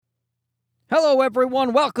Hello,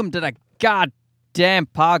 everyone. Welcome to the goddamn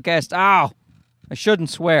podcast. Ow. I shouldn't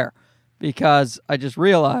swear because I just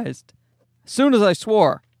realized as soon as I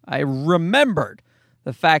swore, I remembered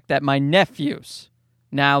the fact that my nephews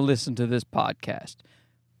now listen to this podcast.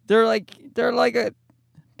 They're like a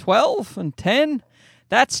 12 and 10.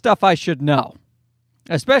 That's stuff I should know,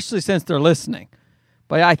 especially since they're listening.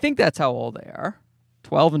 But I think that's how old they are.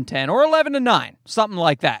 12 and 10 or 11 and 9, something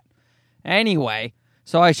like that. Anyway,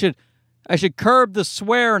 so I should curb the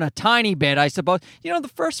swearing a tiny bit, I suppose. You know, the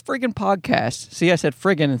first friggin' podcast. See, I said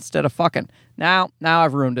friggin' instead of fucking. Now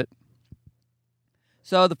I've ruined it.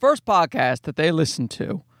 So the first podcast that they listened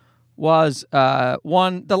to was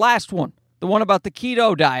the last one, the one about the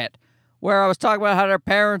keto diet, where I was talking about how their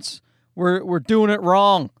parents were doing it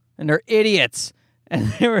wrong and they're idiots.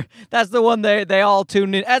 And that's the one they all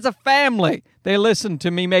tuned in. As a family, they listened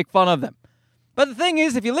to me make fun of them. But the thing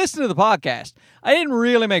is, if you listen to the podcast, I didn't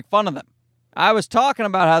really make fun of them. I was talking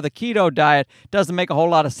about how the keto diet doesn't make a whole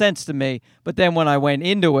lot of sense to me, but then when I went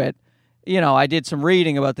into it, you know, I did some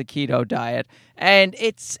reading about the keto diet, and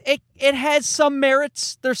it has some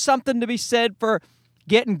merits. There's something to be said for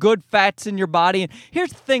getting good fats in your body. And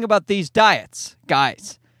here's the thing about these diets,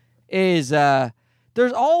 guys, is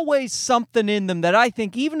there's always something in them that I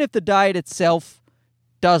think, even if the diet itself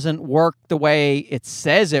doesn't work the way it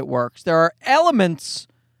says it works, there are elements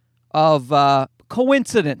of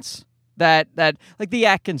coincidence that like the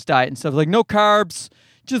Atkins diet and stuff, like no carbs,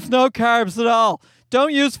 just no carbs at all.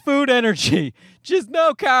 Don't use food energy, just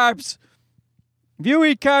no carbs. If you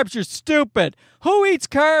eat carbs, you're stupid. Who eats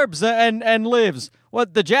carbs and lives?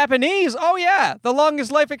 What, the Japanese? Oh yeah, the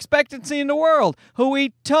longest life expectancy in the world. Who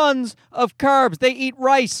eat tons of carbs. They eat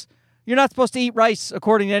rice. You're not supposed to eat rice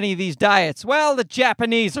according to any of these diets. Well, the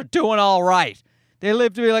Japanese are doing all right. They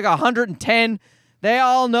live to be like 110. They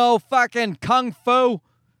all know fucking kung fu.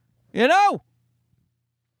 You know?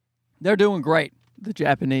 They're doing great, the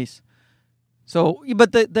Japanese. So,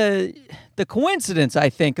 but the coincidence, I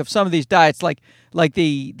think, of some of these diets, like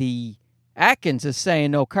the Atkins is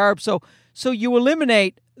saying no carbs. So you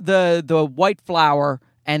eliminate the white flour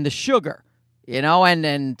and the sugar, you know,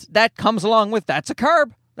 and that comes along with, that's a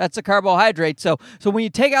carb. That's a carbohydrate. So when you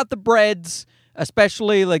take out the breads,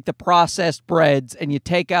 especially like the processed breads, and you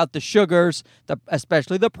take out the sugars,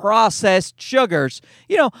 especially the processed sugars,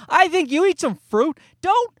 you know, I think you eat some fruit.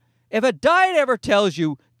 If a diet ever tells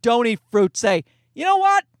you don't eat fruit, say, you know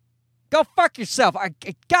what? Go fuck yourself.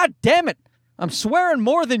 God damn it. I'm swearing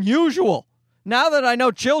more than usual. Now that I know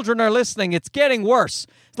children are listening, it's getting worse.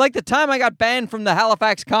 It's like the time I got banned from the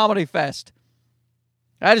Halifax Comedy Fest.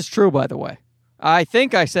 That is true, by the way. I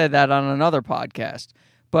think I said that on another podcast.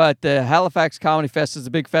 But the Halifax Comedy Fest is a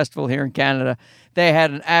big festival here in Canada. They had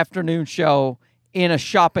an afternoon show in a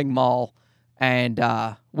shopping mall, and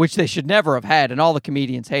which they should never have had, and all the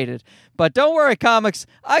comedians hated. But don't worry, comics,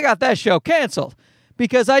 I got that show canceled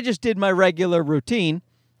because I just did my regular routine,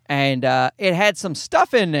 and it had some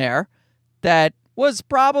stuff in there that was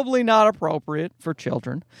probably not appropriate for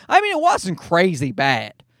children. I mean, it wasn't crazy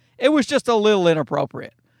bad. It was just a little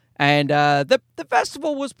inappropriate. And the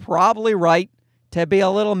festival was probably right to be a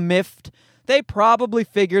little miffed. They probably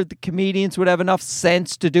figured the comedians would have enough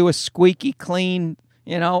sense to do a squeaky clean,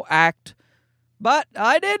 you know, act. But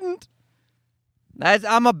I didn't.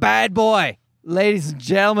 I'm a bad boy, ladies and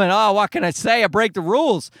gentlemen. Oh, what can I say? I break the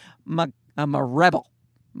rules. I'm a rebel.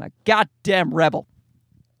 I'm a goddamn rebel.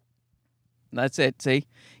 That's it, see?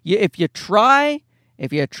 If you try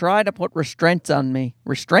to put restraints on me,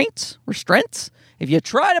 restraints? If you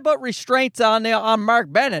try to put restraints on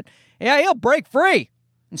Mark Bennett, yeah, he'll break free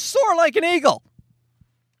and soar like an eagle.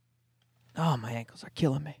 Oh, my ankles are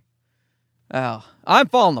killing me. Oh, I'm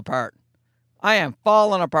falling apart. I am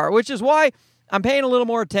falling apart, which is why I'm paying a little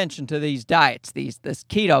more attention to these diets, this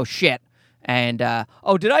keto shit. And,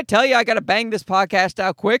 did I tell you I got to bang this podcast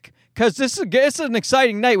out quick? Because this is an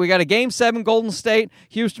exciting night. We got a Game 7 Golden State,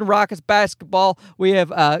 Houston Rockets basketball. We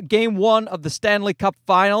have Game 1 of the Stanley Cup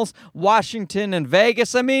Finals, Washington and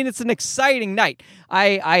Vegas. I mean, it's an exciting night.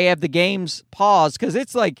 I have the games paused because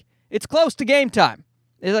it's close to game time.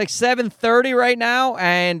 It's like 7:30 right now,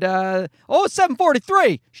 and, it's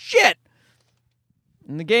 7:43. Shit!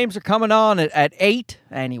 And the games are coming on at 8.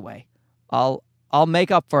 Anyway, I'll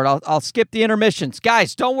make up for it. I'll skip the intermissions.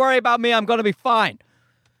 Guys, don't worry about me. I'm going to be fine.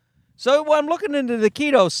 So when I'm looking into the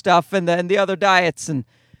keto stuff and the other diets, and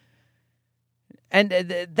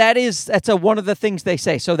that's one of the things they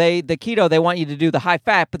say. So the keto, they want you to do the high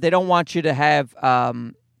fat, but they don't want you to have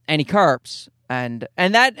any carbs. And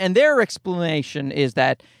their explanation is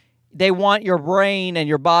that they want your brain and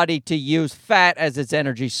your body to use fat as its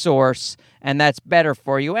energy source, and that's better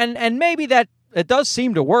for you. And maybe that it does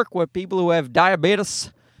seem to work with people who have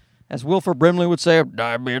diabetes, as Wilford Brimley would say,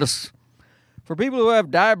 diabetes. For people who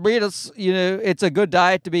have diabetes, it's a good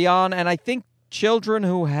diet to be on. And I think children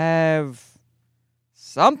who have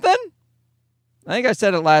something, I think I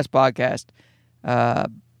said it last podcast,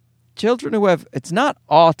 children who have, it's not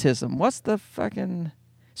autism. What's the fucking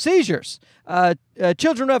seizures?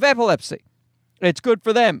 Children who have epilepsy. It's good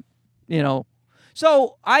for them,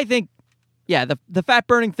 So I think, yeah, the fat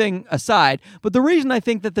burning thing aside, but the reason I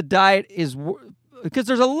think that the diet is, because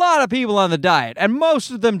there's a lot of people on the diet, and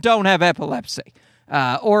most of them don't have epilepsy,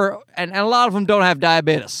 and a lot of them don't have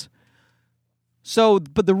diabetes. So,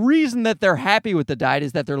 but the reason that they're happy with the diet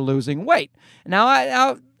is that they're losing weight.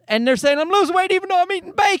 Now, and they're saying, I'm losing weight even though I'm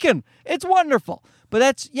eating bacon. It's wonderful. But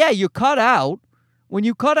when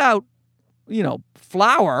you cut out,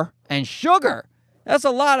 flour and sugar, that's a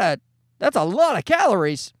lot of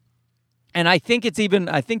calories. And I think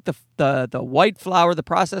the white flour, the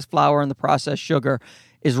processed flour, and the processed sugar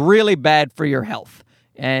is really bad for your health.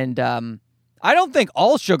 And I don't think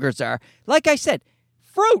all sugars are. Like I said,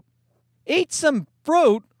 fruit. Eat some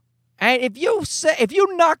fruit. And if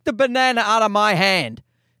you knock the banana out of my hand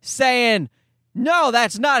saying, no,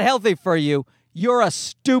 that's not healthy for you, you're a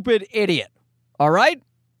stupid idiot. All right?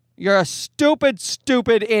 You're a stupid,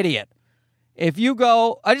 stupid idiot. If you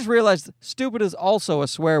go, I just realized stupid is also a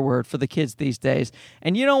swear word for the kids these days.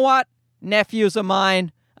 And you know what, nephews of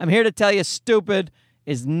mine, I'm here to tell you stupid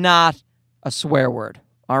is not a swear word.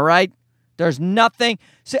 All right? There's nothing.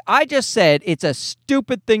 See, I just said it's a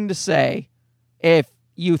stupid thing to say if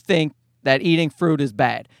you think that eating fruit is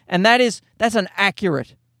bad. And that's an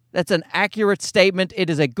accurate statement. It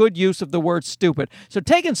is a good use of the word stupid. So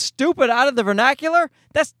taking stupid out of the vernacular,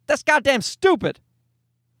 that's goddamn stupid.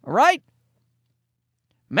 All right?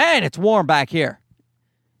 Man, it's warm back here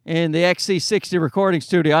in the XC60 recording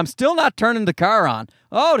studio. I'm still not turning the car on.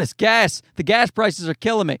 Oh, the gas prices are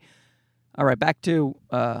killing me. All right, back to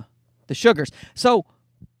the sugars. So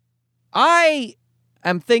I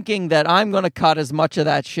am thinking that I'm going to cut as much of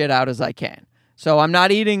that shit out as I can. So I'm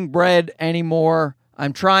not eating bread anymore.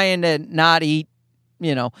 I'm trying to not eat,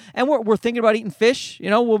 and we're thinking about eating fish.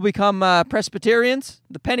 We'll become Presbyterians,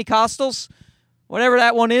 the Pentecostals, whatever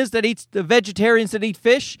that one is that eats the vegetarians that eat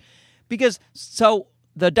fish. So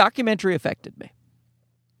the documentary affected me.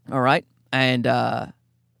 All right. And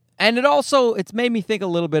it's made me think a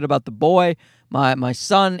little bit about the boy. My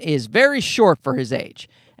son is very short for his age.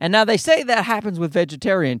 And now they say that happens with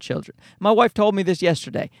vegetarian children. My wife told me this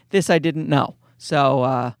yesterday. This I didn't know.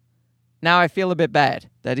 So now I feel a bit bad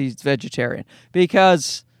that he's vegetarian,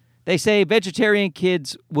 because they say vegetarian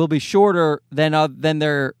kids will be shorter than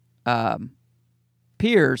their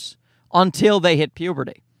peers until they hit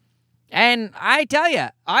puberty. And I tell you,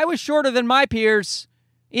 I was shorter than my peers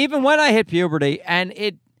even when I hit puberty, and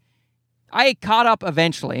I caught up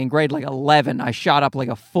eventually. In grade 11, I shot up like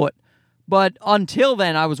a foot. But until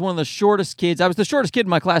then, I was one of the shortest kids. I was the shortest kid in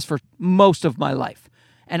my class for most of my life.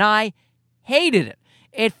 And I hated it.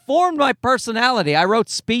 It formed my personality. I wrote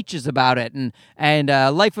speeches about it and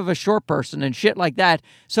Life of a Short Person and shit like that.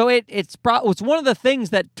 So it's one of the things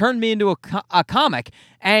that turned me into a comic.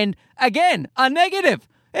 And again, a negative.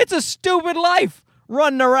 It's a stupid life.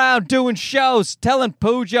 Running around doing shows, telling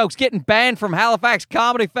poo jokes, getting banned from Halifax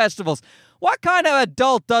comedy festivals. What kind of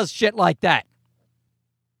adult does shit like that?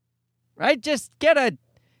 Right? Just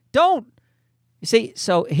you see,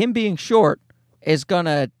 so him being short he's going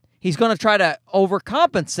to try to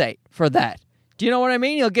overcompensate for that. Do you know what I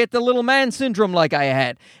mean? He'll get the little man syndrome like I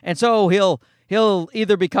had. And so he'll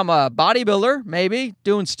either become a bodybuilder, maybe,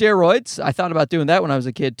 doing steroids. I thought about doing that when I was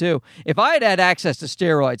a kid, too. If I had access to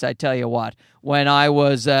steroids, I tell you what, when I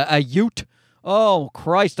was a Ute, oh,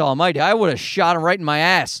 Christ almighty, I would have shot him right in my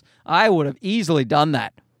ass. I would have easily done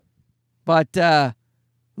that. But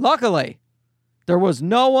luckily, there was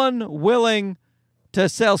no one willing to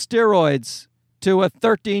sell steroids to a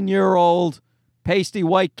 13-year-old pasty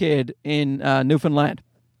white kid in Newfoundland.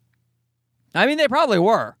 I mean, they probably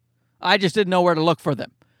were. I just didn't know where to look for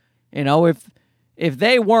them. If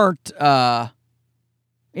they weren't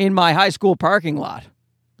in my high school parking lot,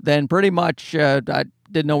 then pretty much I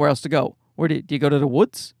didn't know where else to go. Where do you go to the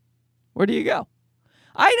woods? Where do you go?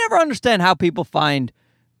 I never understand how people find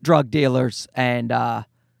drug dealers and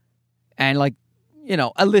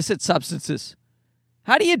illicit substances.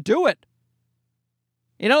 How do you do it?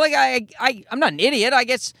 I'm not an idiot. I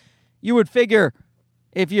guess you would figure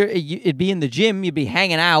if it'd be in the gym, you'd be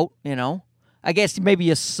hanging out, I guess maybe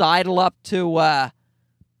you sidle up to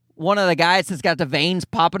one of the guys that's got the veins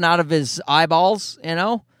popping out of his eyeballs, you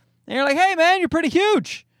know? And you're like, hey, man, you're pretty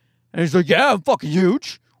huge. And he's like, yeah, I'm fucking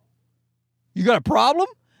huge. You got a problem?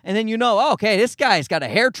 And then you know, oh, okay, this guy's got a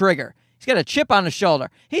hair trigger. He's got a chip on his shoulder.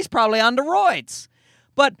 He's probably on the roids.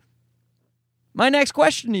 But my next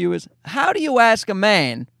question to you is, how do you ask a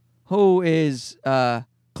man who is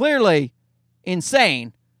clearly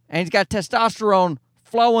insane and he's got testosterone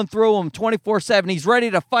flowing through him 24/7, he's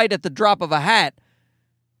ready to fight at the drop of a hat,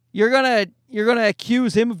 you're gonna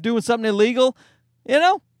accuse him of doing something illegal? You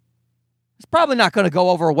know? It's probably not going to go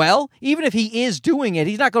over well. Even if he is doing it,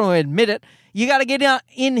 he's not going to admit it. You got to get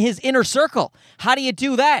in his inner circle. How do you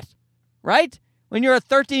do that? Right? When you're a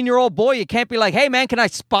 13-year-old boy, you can't be like, hey, man, can I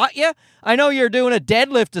spot you? I know you're doing a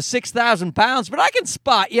deadlift of 6,000 pounds, but I can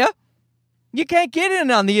spot you. You can't get in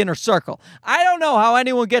on the inner circle. I don't know how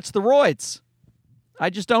anyone gets the roids. I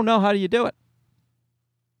just don't know how do you do it.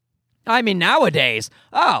 I mean, nowadays,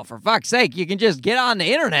 oh, for fuck's sake, you can just get on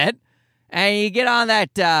the internet and you get on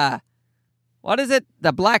that, what is it?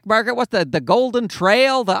 The black market? What's the golden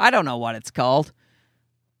trail? I don't know what it's called.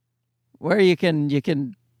 Where you can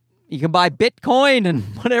buy Bitcoin and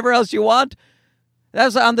whatever else you want. That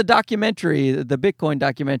was on the documentary, the Bitcoin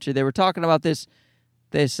documentary. They were talking about this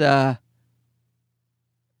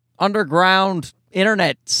underground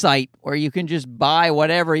internet site where you can just buy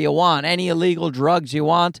whatever you want, any illegal drugs you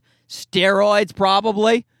want, steroids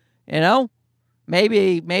probably, you know,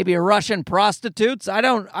 maybe Russian prostitutes. I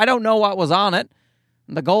don't know what was on it.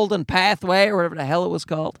 The Golden Pathway or whatever the hell it was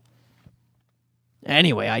called.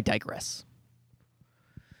 Anyway, I digress.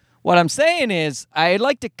 What I'm saying is I'd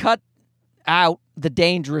like to cut out the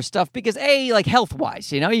dangerous stuff because, A, like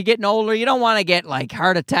health-wise, you know, you're getting older. You don't want to get like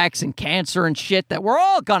heart attacks and cancer and shit that we're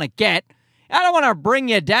all going to get. I don't want to bring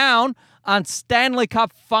you down on Stanley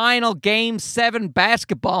Cup Final Game 7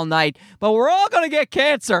 basketball night, but we're all going to get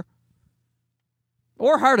cancer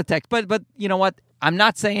or heart attacks. But you know what? I'm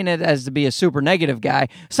not saying it as to be a super negative guy.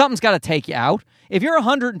 Something's got to take you out. If you're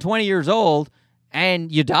 120 years old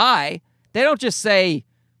and you die, they don't just say,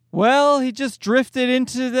 well, he just drifted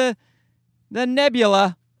into the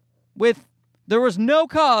nebula there was no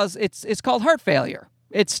cause. It's called heart failure.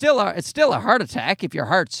 It's still a heart attack if your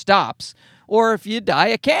heart stops, or if you die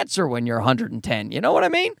of cancer when you're 110. You know what I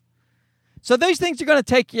mean? So these things are going to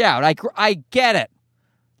take you out. I get it.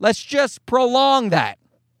 Let's just prolong that.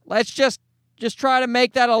 Let's just try to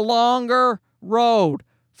make that a longer road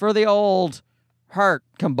for the old heart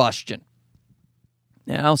combustion.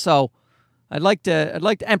 You know, so I'd like to,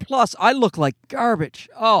 and plus I look like garbage.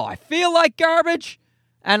 Oh, I feel like garbage,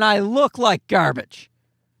 and I look like garbage.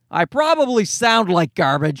 I probably sound like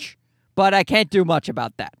garbage, but I can't do much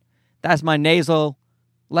about that. That's my nasal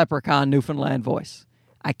leprechaun Newfoundland voice.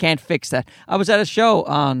 I can't fix that. I was at a show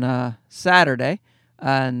on Saturday,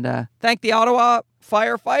 and thank the Ottawa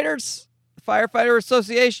firefighters, Firefighter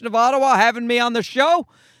Association of Ottawa, having me on the show.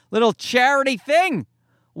 Little charity thing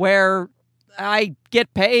where I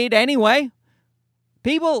get paid anyway.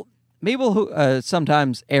 People who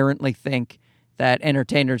sometimes errantly think that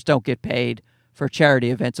entertainers don't get paid for charity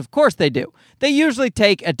events. Of course they do. They usually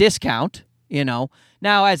take a discount, you know.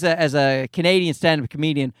 Now, as a Canadian stand-up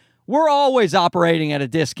comedian, we're always operating at a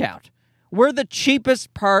discount. We're the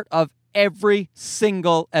cheapest part of every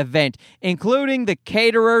single event, including the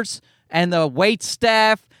caterers and the wait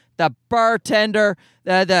staff, the bartender,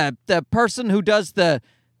 the person who does the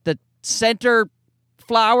center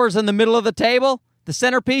flowers in the middle of the table, the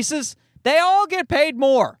centerpieces. They all get paid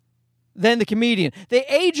more than the comedian.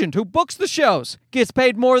 The agent who books the shows gets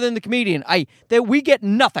paid more than the comedian. We get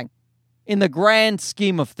nothing in the grand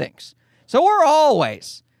scheme of things. So we're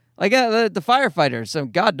always, like the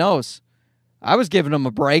firefighters, God knows, I was giving them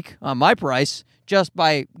a break on my price just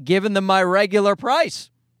by giving them my regular price.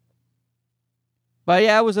 But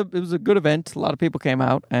yeah, it was a good event. A lot of people came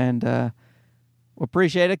out, and we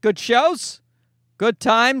appreciate it. Good shows, good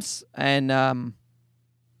times, and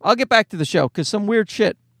I'll get back to the show because some weird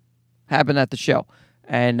shit happened at the show,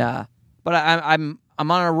 and but I'm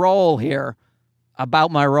on a roll here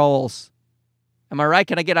about my rolls. Am I right?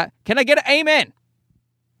 Can I get an amen?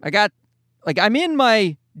 I'm in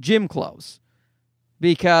my gym clothes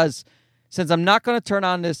because since I'm not going to turn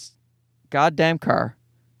on this goddamn car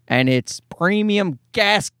and its premium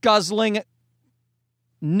gas guzzling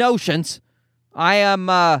notions,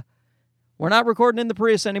 we're not recording in the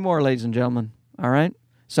Prius anymore, ladies and gentlemen. All right,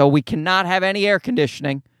 so we cannot have any air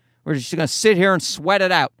conditioning. We're just going to sit here and sweat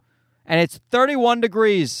it out. And it's 31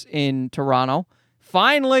 degrees in Toronto.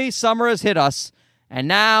 Finally, summer has hit us, and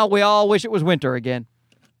now we all wish it was winter again.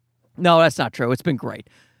 No, that's not true. It's been great.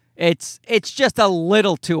 It's just a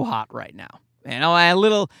little too hot right now. You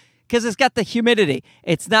know, because it's got the humidity.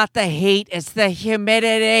 It's not the heat, it's the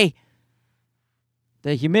humidity.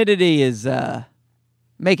 The humidity is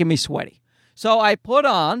making me sweaty. So I put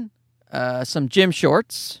on some gym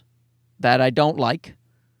shorts that I don't like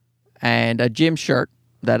and a gym shirt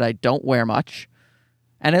that I don't wear much.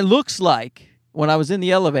 And it looks like when I was in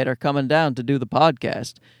the elevator coming down to do the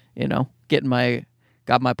podcast, got my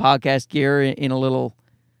podcast gear in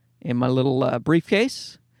my little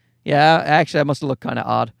briefcase. Yeah, actually, I must have looked kind of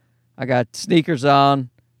odd. I got sneakers on,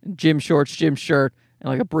 gym shorts, gym shirt, and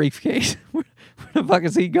like a briefcase. Where the fuck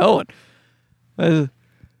is he going?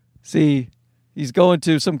 See, he's going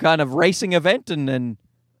to some kind of racing event and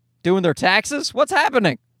doing their taxes? What's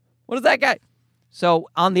happening? What is that guy? So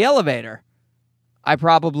on the elevator, I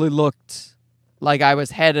probably looked like I was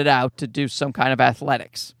headed out to do some kind of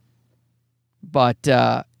athletics. But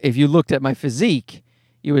if you looked at my physique,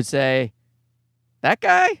 you would say, that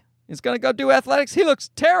guy is going to go do athletics? He looks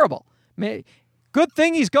terrible. Good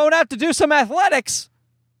thing he's going out to do some athletics,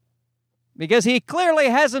 because he clearly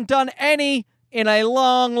hasn't done any in a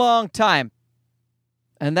long, long time.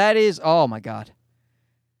 And that is, oh my God.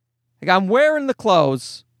 Like, I'm wearing the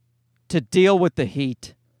clothes to deal with the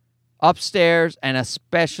heat upstairs and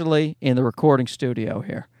especially in the recording studio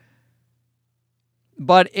here.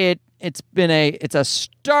 But it's a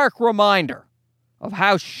stark reminder of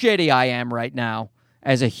how shitty I am right now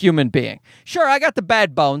as a human being. Sure, I got the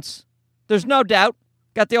bad bones. There's no doubt.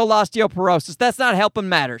 Got the old osteoporosis. That's not helping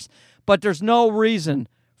matters. But there's no reason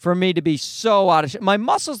for me to be so out of shit. My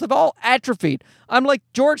muscles have all atrophied. I'm like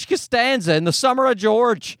George Costanza in The Summer of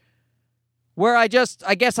George, where I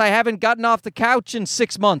guess I haven't gotten off the couch in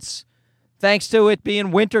 6 months, thanks to it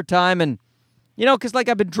being wintertime. And, because like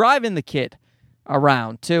I've been driving the kid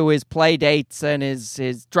around to his play dates and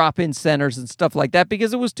his drop-in centers and stuff like that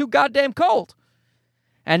because it was too goddamn cold.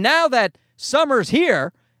 And now that summer's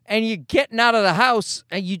here and you're getting out of the house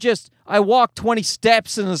and I walk 20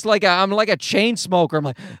 steps and it's like I'm like a chain smoker. I'm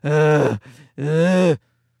like, ugh.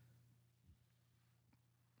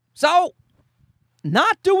 So,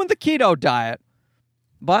 not doing the keto diet,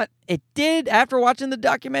 but it did, after watching the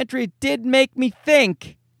documentary, it did make me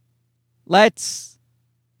think, let's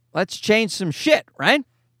change some shit, right?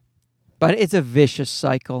 But it's a vicious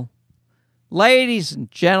cycle. Ladies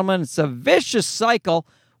and gentlemen, it's a vicious cycle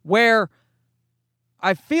where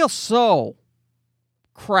I feel so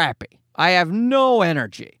crappy. I have no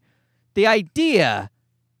energy. The idea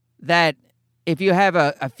that if you have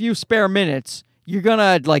a few spare minutes, you're going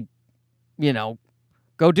to,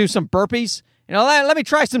 go do some burpees. Let me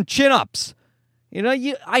try some chin-ups.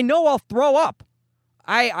 I know I'll throw up.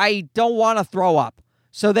 I don't want to throw up.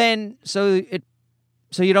 So you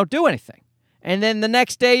don't do anything. And then the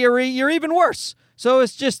next day you're even worse. So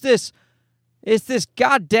it's just this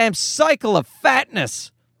goddamn cycle of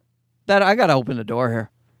fatness that I got to open the door here.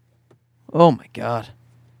 Oh my God.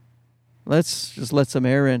 Let's just let some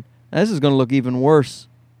air in. This is going to look even worse.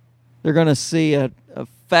 They're going to see a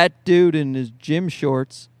fat dude in his gym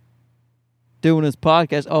shorts doing his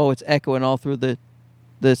podcast. Oh, it's echoing all through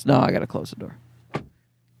this. No, I got to close the door.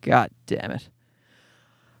 God damn it.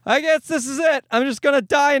 I guess this is it. I'm just going to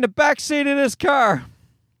die in the backseat of this car.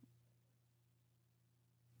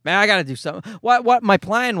 Man, I got to do something. What my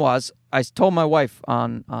plan was, I told my wife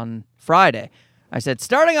on Friday, I said,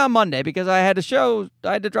 starting on Monday, because I had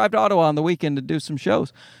to drive to Ottawa on the weekend to do some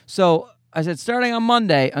shows. So I said, starting on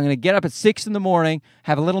Monday, I'm going to get up at 6 in the morning,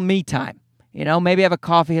 have a little me time. Maybe have a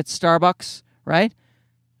coffee at Starbucks, right?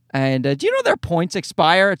 And do you know their points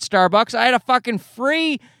expire at Starbucks? I had a fucking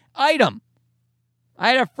free item.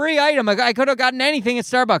 I could have gotten anything at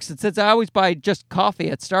Starbucks. And since I always buy just coffee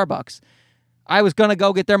at Starbucks, I was going to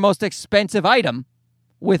go get their most expensive item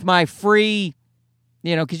with my free,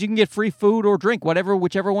 because you can get free food or drink,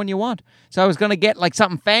 whichever one you want. So I was going to get like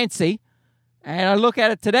something fancy. And I look at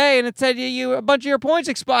it today and it said a bunch of your points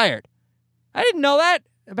expired. I didn't know that.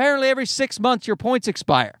 Apparently every 6 months your points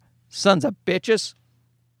expire. Sons of bitches.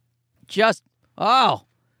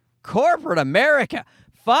 Corporate America.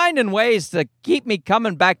 Finding ways to keep me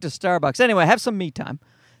coming back to Starbucks. Anyway, have some me time.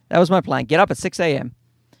 That was my plan. Get up at 6 a.m.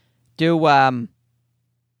 Do, have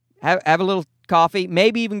a little coffee.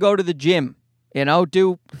 Maybe even go to the gym.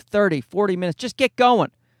 Do 30, 40 minutes. Just get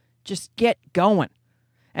going.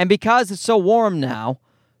 And because it's so warm now,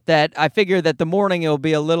 that I figure that the morning it'll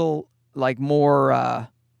be a little, more, a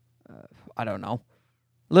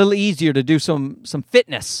little easier to do some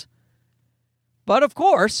fitness. But, of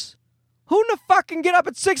course, who in the fuck can get up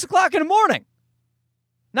at 6 o'clock in the morning?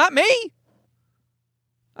 Not me.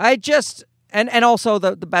 And also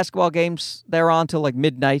the basketball games, they're on till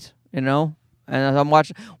midnight, and I'm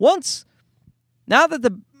watching. Now that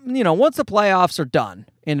once the playoffs are done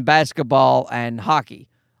in basketball and hockey,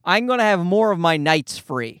 I'm going to have more of my nights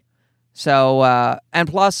free. So, and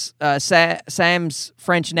plus, Sam's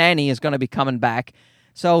French nanny is going to be coming back.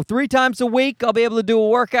 So 3 times a week, I'll be able to do a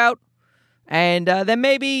workout. And then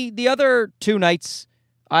maybe the other 2 nights,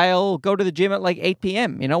 I'll go to the gym at like 8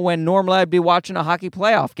 p.m., when normally I'd be watching a hockey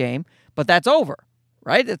playoff game. But that's over,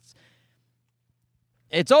 right?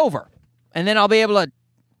 It's over. And then I'll be able to,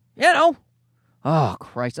 oh,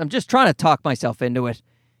 Christ, I'm just trying to talk myself into it.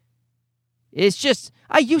 It's just,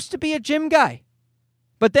 I used to be a gym guy.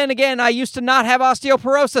 But then again, I used to not have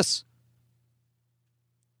osteoporosis.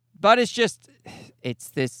 But it's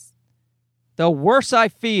this, the worse I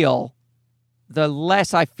feel, the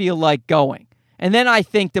less I feel like going. And then I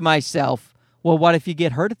think to myself, well, what if you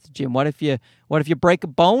get hurt at the gym? What if you break a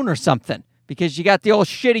bone or something? Because you got the old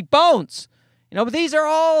shitty bones. But these are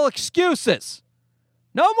all excuses.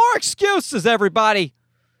 No more excuses, everybody.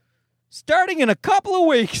 Starting in a couple of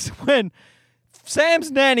weeks when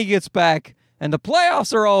Sam's nanny gets back and the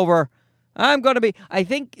playoffs are over, I'm going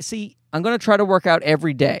to try to work out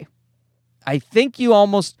every day. I think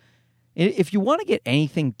if you want to get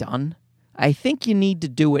anything done, I think you need to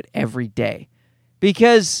do it every day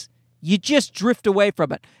because you just drift away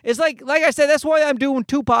from it. It's like I said, that's why I'm doing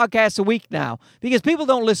 2 podcasts a week now, because people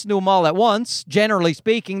don't listen to them all at once. Generally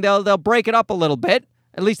speaking, they'll break it up a little bit.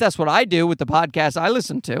 At least that's what I do with the podcasts I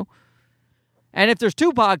listen to. And if there's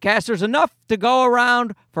 2 podcasts, there's enough to go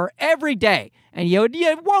around for every day. And you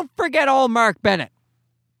won't forget old Mark Bennett.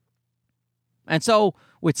 And so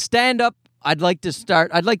with stand-up, I'd like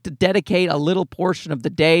to dedicate a little portion of the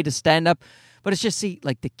day to stand-up. But it's just,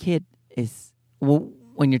 the kid is,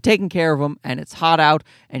 when you're taking care of him and it's hot out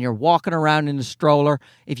and you're walking around in the stroller,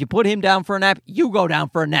 if you put him down for a nap, you go down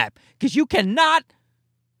for a nap. Because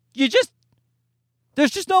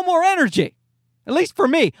there's just no more energy. At least for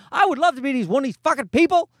me. I would love to be one of these fucking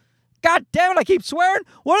people. God damn it, I keep swearing.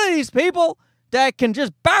 One of these people that can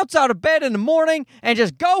just bounce out of bed in the morning and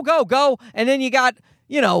just go, go, go. And then you got,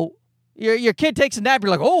 your kid takes a nap. You're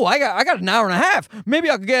like, oh, I got an hour and a half. Maybe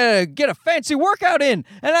I'll get a fancy workout in.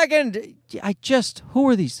 And who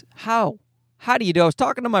are these? How do you do? I was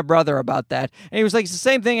talking to my brother about that. And he was like, it's the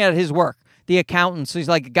same thing at his work. The accountants. So he's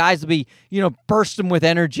like, guys will be, bursting with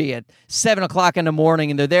energy at 7 o'clock in the morning,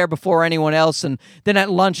 and they're there before anyone else. And then at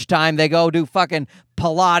lunchtime, they go do fucking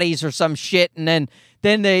Pilates or some shit. And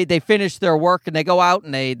then they finish their work and they go out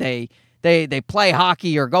and they play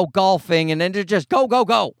hockey or go golfing, and then they just go, go,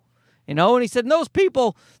 go. And he said, those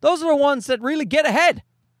people, those are the ones that really get ahead.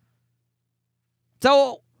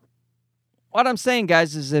 So what I'm saying,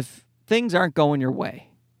 guys, is if things aren't going your way,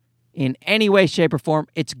 in any way, shape, or form,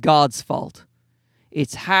 it's God's fault.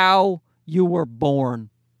 It's how you were born,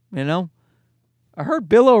 I heard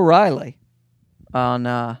Bill O'Reilly on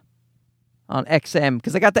XM,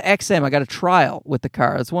 because I got the XM. I got a trial with the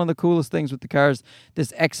car. It's one of the coolest things with the cars,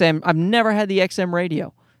 this XM. I've never had the XM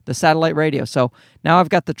radio, the satellite radio. So now I've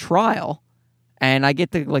got the trial, and I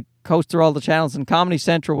get to coast through all the channels. And Comedy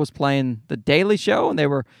Central was playing The Daily Show, and they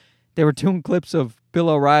were doing clips of Bill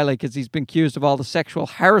O'Reilly because he's been accused of all the sexual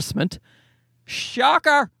harassment.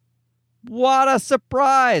 Shocker! What a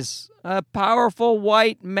surprise! A powerful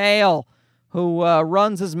white male who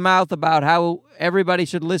runs his mouth about how everybody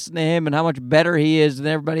should listen to him and how much better he is than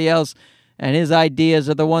everybody else, and his ideas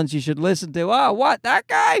are the ones you should listen to. Oh, what? That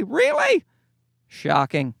guy? Really?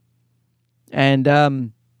 Shocking.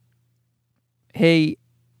 And he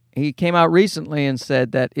came out recently and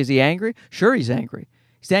said that, is he angry? Sure, he's angry.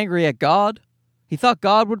 He's angry at God. He thought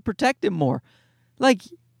God would protect him more.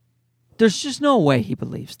 There's just no way he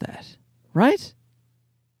believes that, right?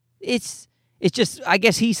 It's just, I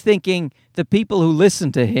guess he's thinking the people who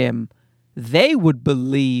listen to him, they would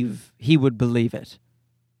believe he would believe it,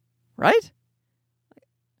 right?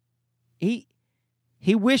 He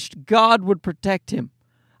wished God would protect him.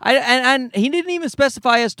 And he didn't even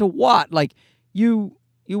specify as to what. You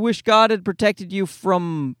wish God had protected you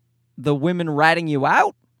from the women ratting you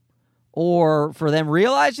out? Or for them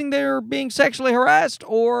realizing they're being sexually harassed?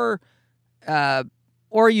 Or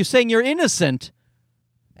are you saying you're innocent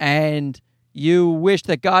and you wish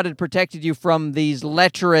that God had protected you from these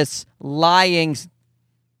lecherous, lying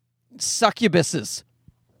succubuses?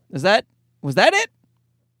 Was that it?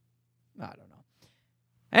 I don't know.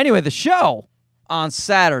 Anyway, the show on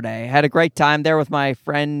Saturday, had a great time there with my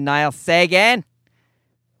friend Niall Sagan.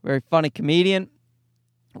 Very funny comedian.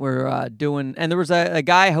 We're doing, and there was a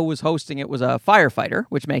guy who was hosting it, was a firefighter,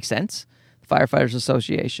 which makes sense, the Firefighters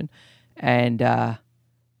Association. And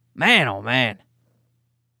man, oh man.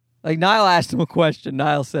 Niall asked him a question.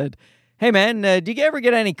 Niall said, hey, man, do you ever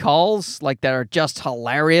get any calls like that are just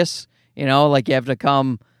hilarious? You know, like you have to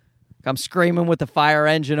come screaming with the fire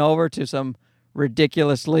engine over to some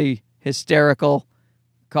ridiculously hysterical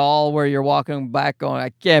call where you're walking back going,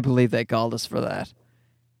 I can't believe they called us for that.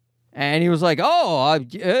 And he was like,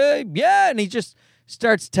 yeah. And he just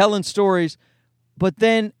starts telling stories. But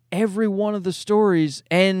then every one of the stories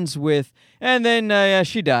ends with, and then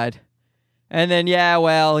she died. And then,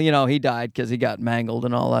 he died because he got mangled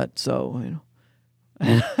and all that. So,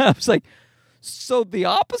 And I was like, so the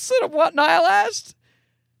opposite of what Niall asked?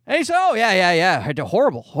 And he said, oh, yeah.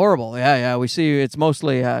 Horrible. Yeah. We see it's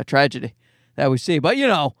mostly tragedy that we see. But,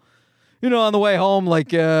 on the way home, like,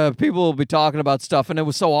 people will be talking about stuff, and it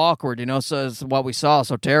was so awkward, so it's what we saw,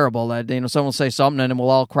 so terrible that, someone will say something, and then we'll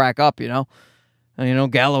all crack up,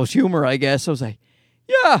 And, gallows humor, I guess. I was like,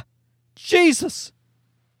 yeah, Jesus.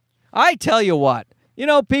 I tell you what,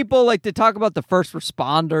 people like to talk about the first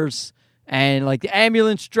responders and, like, the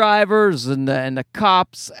ambulance drivers and the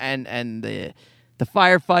cops and the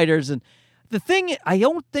firefighters. And the thing, I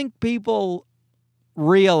don't think people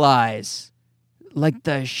realize like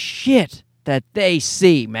the shit that they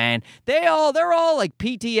see, man. They're all like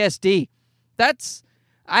PTSD.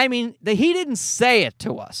 He didn't say it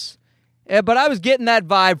to us, but I was getting that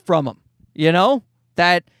vibe from him,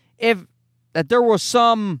 that there was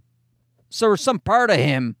some part of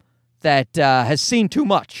him that has seen too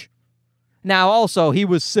much. Now, also, he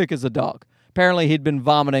was sick as a dog. Apparently, he'd been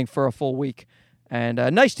vomiting for a full week. And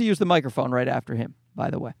nice to use the microphone right after him, by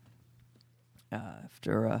the way.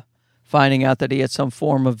 After finding out that he had some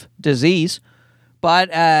form of disease. But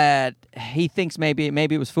he thinks maybe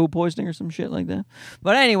it was food poisoning or some shit like that.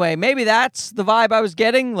 But anyway, maybe that's the vibe I was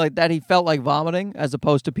getting, like that he felt like vomiting as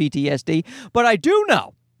opposed to PTSD. But I do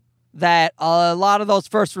know that a lot of those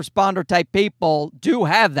first responder type people do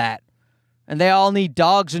have that. And they all need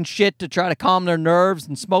dogs and shit to try to calm their nerves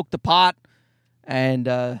and smoke the pot. And,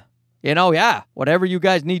 whatever you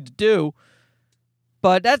guys need to do.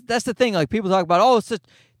 But that's the thing. Like, people talk about,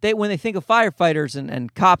 when they think of firefighters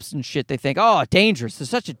and cops and shit, they think, oh, dangerous. It's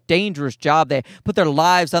such a dangerous job. They put their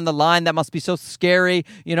lives on the line. That must be so scary.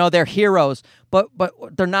 They're heroes. But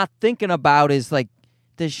what they're not thinking about is, like,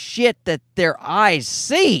 the shit that their eyes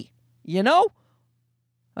see,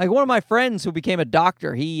 Like, one of my friends who became a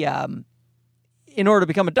doctor, he, in order to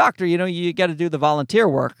become a doctor, you got to do the volunteer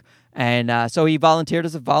work. And so he volunteered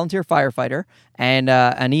as a volunteer firefighter and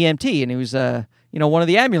an EMT, and he was, one of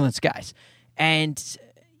the ambulance guys. And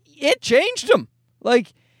it changed him.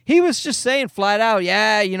 Like, he was just saying flat out,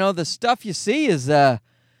 the stuff you see is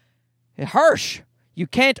harsh. You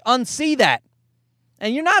can't unsee that.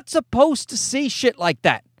 And you're not supposed to see shit like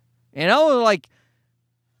that. Like,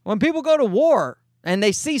 when people go to war and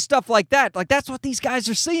they see stuff like that, like, that's what these guys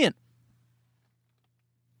are seeing.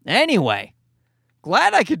 Anyway,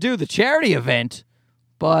 glad I could do the charity event,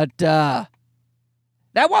 but that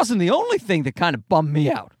wasn't the only thing that kind of bummed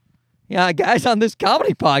me out. Yeah, guys, on this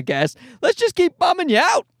comedy podcast, let's just keep bumming you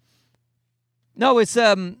out. No, it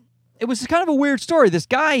was kind of a weird story. This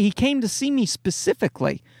guy, he came to see me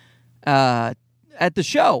specifically at the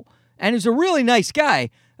show, and he was a really nice guy,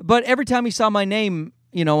 but every time he saw my name,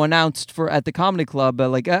 announced at the comedy club,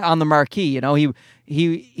 on the marquee,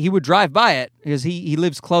 he would drive by it because he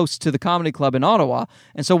lives close to the comedy club in Ottawa.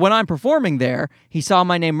 And so when I'm performing there, he saw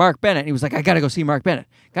my name, Mark Bennett. And he was like, I got to go see Mark Bennett.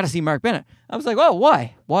 Got to see Mark Bennett. I was like, oh,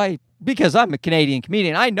 why? Why? Because I'm a Canadian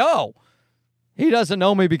comedian. I know. He doesn't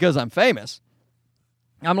know me because I'm famous.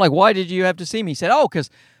 I'm like, why did you have to see me? He said, oh, because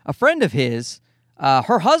a friend of his,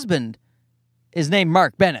 her husband is named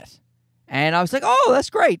Mark Bennett. And I was like, oh, that's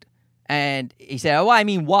great. And he said,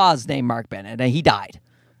 was named Mark Bennett, and he died.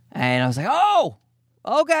 And I was like, oh,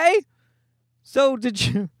 okay. So did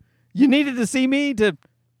you needed to see me to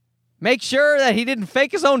make sure that he didn't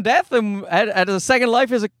fake his own death and had a second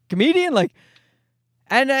life as a comedian?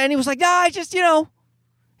 And he was like, no,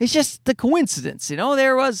 it's just the coincidence.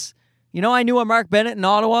 There was, I knew a Mark Bennett in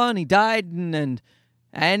Ottawa, and he died, and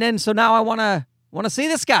then so now I want to see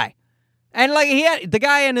this guy. And the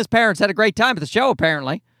guy and his parents had a great time at the show,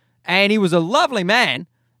 apparently. And he was a lovely man.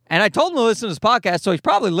 And I told him to listen to this podcast, so he's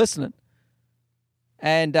probably listening.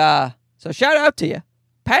 And so shout out to you.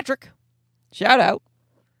 Patrick, shout out.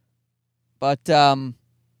 But,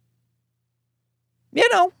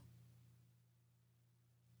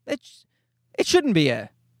 it shouldn't be I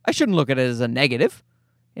shouldn't look at it as a negative.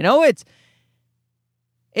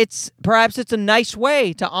 Perhaps it's a nice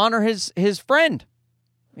way to honor his friend.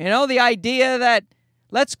 The idea that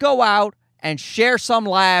let's go out and share some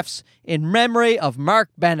laughs in memory of Mark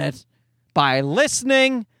Bennett by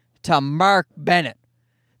listening to Mark Bennett.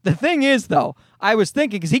 The thing is, though, I was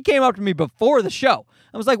thinking, because he came up to me before the show.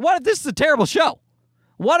 I was like, what if this is a terrible show?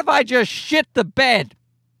 What if I just shit the bed?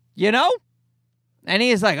 You know? And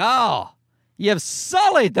he's like, oh, you've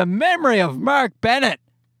sullied the memory of Mark Bennett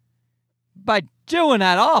by doing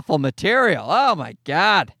that awful material. Oh, my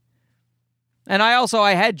God. And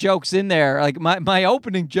I had jokes in there. Like, my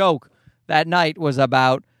opening joke that night was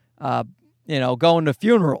about, going to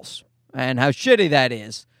funerals and how shitty that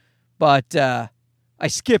is. But I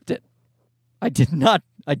skipped it. I did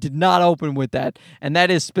not open with that. And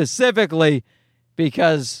that is specifically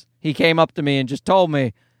because he came up to me and just told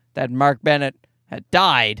me that Mark Bennett had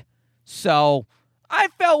died. So I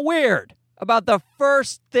felt weird about the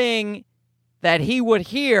first thing that he would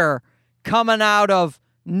hear coming out of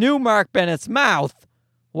new Mark Bennett's mouth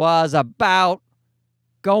was about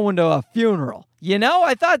going to a funeral. You know,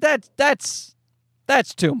 I thought that's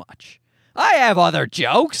too much. I have other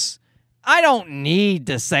jokes. I don't need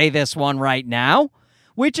to say this one right now,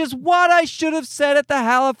 which is what I should have said at the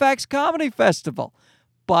Halifax Comedy Festival.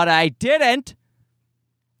 But I didn't.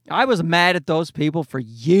 I was mad at those people for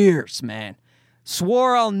years, man.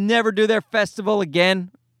 Swore I'll never do their festival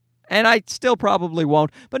again. And I still probably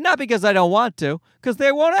won't. But not because I don't want to, because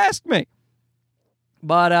they won't ask me.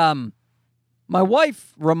 But my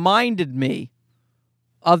wife reminded me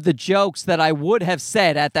of the jokes that I would have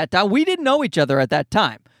said at that time. We didn't know each other at that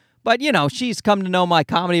time. But, she's come to know my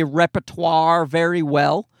comedy repertoire very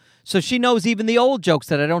well. So she knows even the old jokes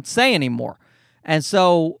that I don't say anymore. And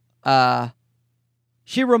so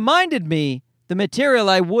she reminded me the material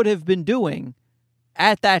I would have been doing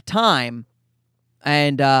at that time.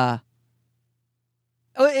 And the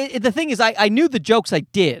thing is, I knew the jokes I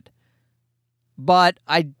did. But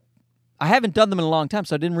I haven't done them in a long time,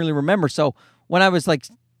 so I didn't really remember. So when I was,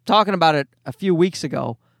 talking about it a few weeks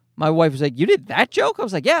ago, my wife was like, you did that joke? I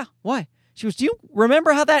was like, yeah, why? She was, do you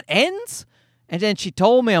remember how that ends? And then she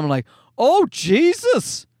told me, I'm like, oh,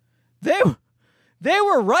 Jesus. They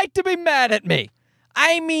were right to be mad at me.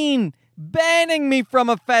 I mean, banning me from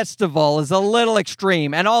a festival is a little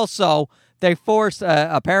extreme. And also, they forced,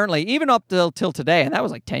 apparently, even up till today, and that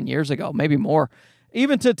was 10 years ago, maybe more.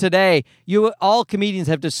 Even to today, all comedians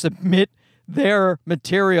have to submit their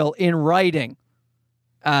material in writing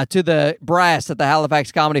to the brass at the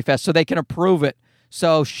Halifax Comedy Fest so they can approve it,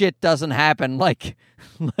 so shit doesn't happen like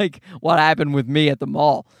what happened with me at the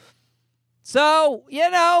mall. So,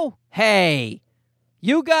 hey,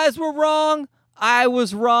 you guys were wrong. I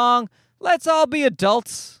was wrong. Let's all be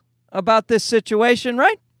adults about this situation,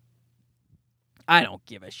 right? I don't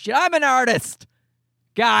give a shit. I'm an artist.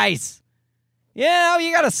 Guys, you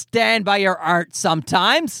got to stand by your art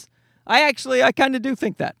sometimes. I kind of do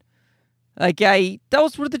think that.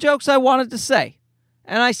 Those were the jokes I wanted to say.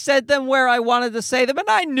 And I said them where I wanted to say them, and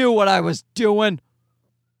I knew what I was doing.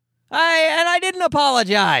 I didn't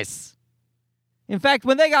apologize. In fact,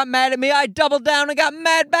 when they got mad at me, I doubled down and got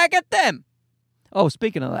mad back at them. Oh,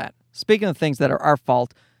 speaking of that, speaking of things that are our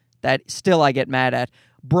fault, that still I get mad at,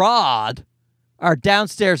 Broad, our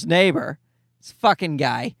downstairs neighbor, this fucking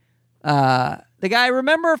guy, the guy I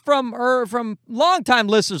remember from longtime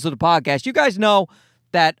listeners of the podcast, you guys know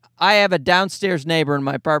that I have a downstairs neighbor in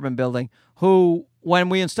my apartment building who, when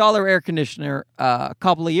we installed our air conditioner a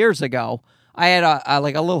couple of years ago, I had a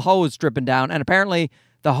little hose dripping down, and apparently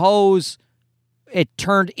the hose, it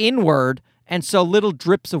turned inward, and so little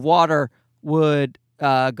drips of water would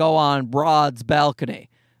go on Broad's balcony.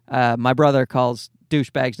 My brother calls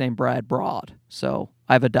douchebags named Brad Broad, so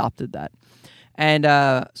I've adopted that. And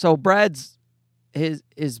so Brad's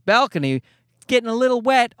his balcony getting a little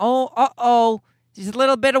wet. Oh, there's a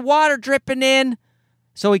little bit of water dripping in.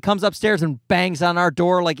 So he comes upstairs and bangs on our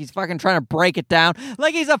door like he's fucking trying to break it down,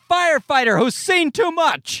 like he's a firefighter who's seen too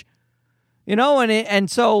much.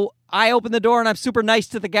 And so I open the door and I'm super nice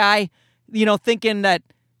to the guy, thinking that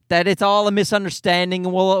it's all a misunderstanding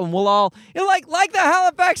and we'll all, like the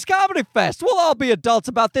Halifax Comedy Fest, we'll all be adults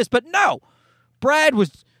about this. But no, Brad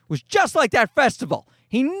was just like that festival.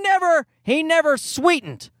 He never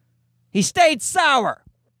sweetened. He stayed sour.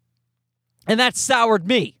 And that soured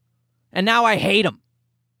me. And now I hate him.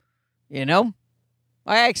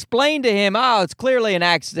 I explained to him, it's clearly an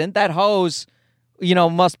accident. That hose,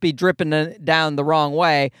 must be dripping down the wrong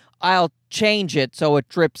way. I'll change it so it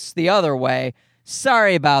drips the other way.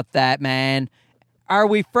 Sorry about that, man. Are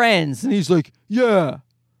we friends? And he's like, yeah,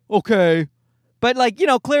 okay. But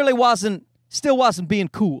clearly still wasn't being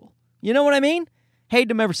cool. You know what I mean?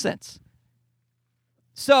 Hated him ever since.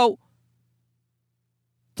 So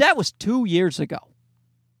that was 2 years ago.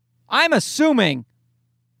 I'm assuming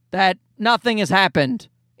that nothing has happened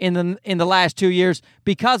in the last 2 years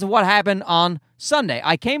because of what happened on Sunday,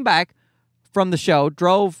 I came back from the show,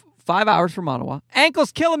 drove 5 hours from Ottawa.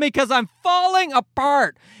 Ankle's killing me because I'm falling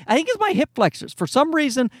apart. I think it's my hip flexors. For some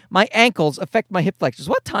reason, my ankles affect my hip flexors.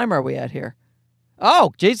 What time are we at here?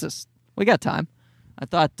 Oh, Jesus. We got time. I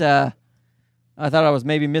thought I was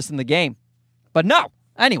maybe missing the game. But no.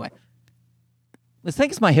 Anyway, let's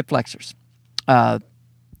think it's my hip flexors.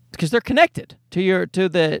 Because they're connected to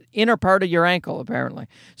the inner part of your ankle, apparently.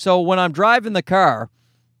 So when I'm driving the car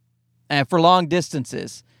for long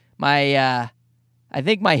distances, I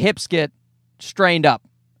think my hips get strained up,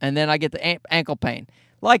 and then I get the ankle pain.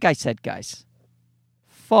 Like I said, guys,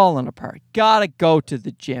 falling apart. Gotta go to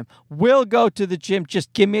the gym. Will go to the gym.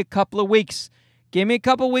 Just give me a couple of weeks. Give me a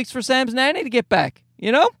couple of weeks for Sam's nanny to get back,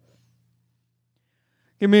 you know?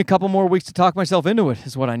 Give me a couple more weeks to talk myself into it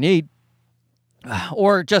is what I need.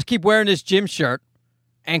 Or just keep wearing this gym shirt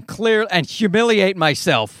and humiliate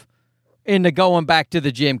myself into going back to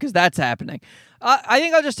the gym, because that's happening. I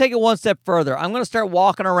think I'll just take it one step further. I'm going to start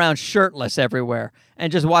walking around shirtless everywhere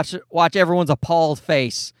and just watch everyone's appalled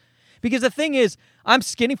face. Because the thing is, I'm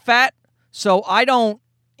skinny fat, so I don't,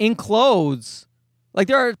 in clothes, like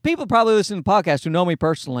there are people probably listening to the podcast who know me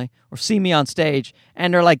personally or see me on stage,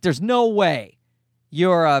 and they're like, there's no way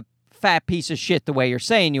you're a fat piece of shit the way you're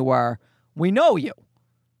saying you are. We know you.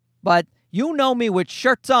 But you know me with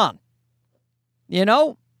shirts on. You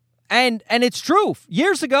know? And it's true.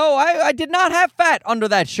 Years ago, I did not have fat under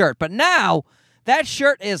that shirt. But now, that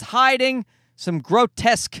shirt is hiding some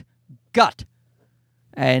grotesque gut.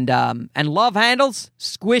 And love handles,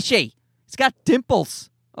 squishy. It's got dimples.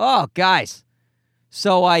 Oh, guys.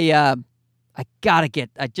 So I gotta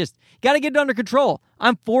get it under control.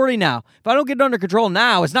 I'm 40 now. If I don't get it under control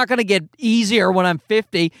now, it's not going to get easier when I'm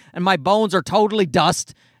 50 and my bones are totally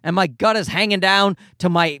dust and my gut is hanging down to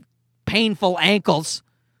my painful ankles.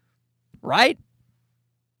 Right?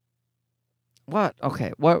 What?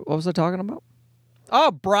 Okay. What was I talking about?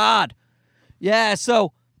 Oh, broad. Yeah,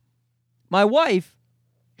 so my wife,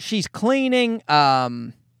 she's cleaning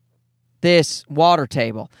this water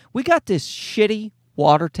table. We got this shitty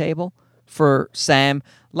water table for Sam.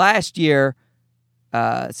 Last year,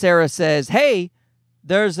 Sarah says, hey,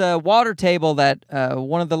 there's a water table that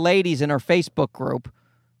one of the ladies in our Facebook group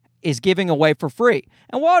is giving away for free.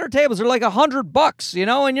 And water tables are like $100, you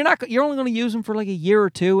know, and you're only going to use them for like a year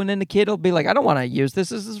or two, and then the kid will be like, I don't want to use this.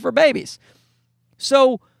 This is for babies.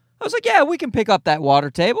 So I was like, yeah, we can pick up that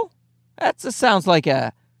water table. That sounds like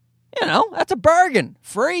that's a bargain.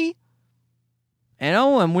 Free. You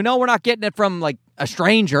know, and we know we're not getting it from like a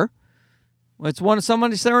stranger. It's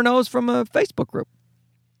somebody Sarah knows from a Facebook group.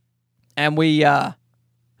 And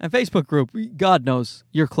Facebook group, God knows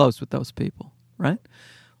you're close with those people, right?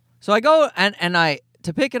 So I go and I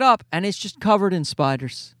to pick it up, and it's just covered in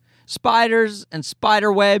spiders. Spiders and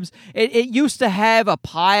spider webs. It used to have a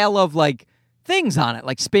pile of like things on it,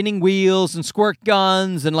 like spinning wheels and squirt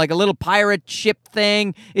guns and like a little pirate ship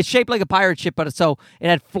thing. It's shaped like a pirate ship, but it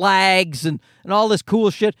had flags and all this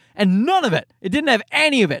cool shit, and none of it. It didn't have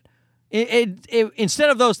any of it. It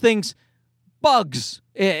instead of those things, bugs.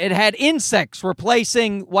 It had insects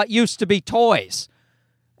replacing what used to be toys.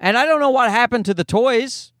 And I don't know what happened to the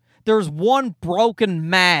toys. There's one broken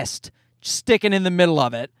mast sticking in the middle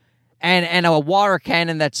of it and a water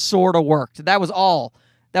cannon that sort of worked. That was all.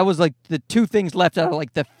 That was like the two things left out of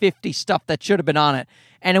like the 50 stuff that should have been on it.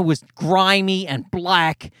 And it was grimy and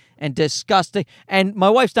black and disgusting. And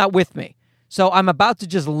my wife's not with me. So I'm about to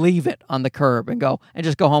just leave it on the curb and go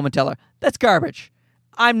home and tell her, that's garbage.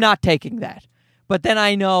 I'm not taking that. But then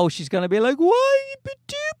I know she's going to be like, why?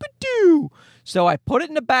 Ba-doo. So I put it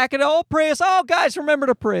in the back of the old Prius. Oh, guys, remember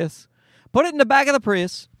the Prius. Put it in the back of the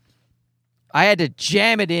Prius. I had to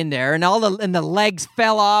jam it in there, and the legs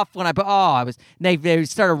fell off when they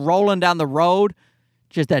started rolling down the road.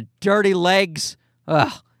 Just that dirty legs.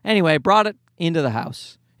 Ugh. Anyway, I brought it into the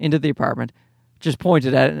house, into the apartment. Just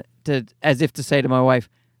pointed at it as if to say to my wife,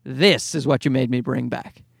 this is what you made me bring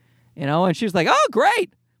back. You know, and she was like, oh, great.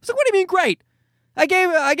 I was like, what do you mean great? I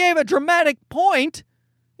gave a dramatic point,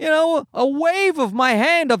 you know, a wave of my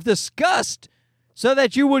hand of disgust so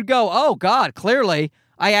that you would go, oh, God, clearly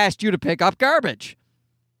I asked you to pick up garbage.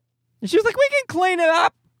 And she was like, we can clean it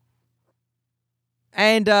up.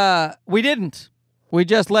 And we didn't. We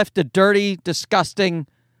just left the dirty, disgusting.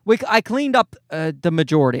 I cleaned up the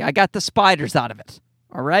majority. I got the spiders out of it.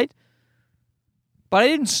 All right? But I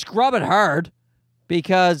didn't scrub it hard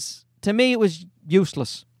because, to me, it was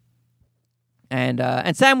useless.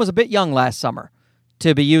 And Sam was a bit young last summer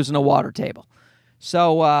to be using a water table.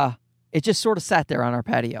 So it just sort of sat there on our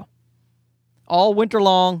patio all winter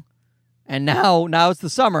long. And now it's the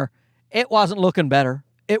summer. It wasn't looking better.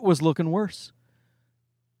 It was looking worse.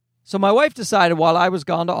 So my wife decided while I was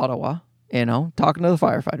gone to Ottawa, talking to the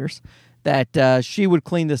firefighters, that she would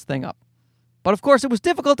clean this thing up. But of course, it was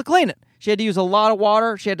difficult to clean it. She had to use a lot of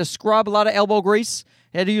water. She had to scrub a lot of elbow grease.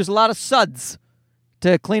 She had to use a lot of suds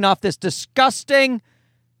to clean off this disgusting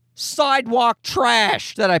sidewalk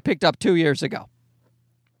trash that I picked up 2 years ago.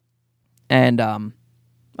 And,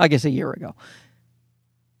 I guess a year ago.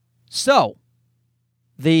 So,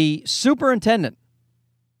 the superintendent,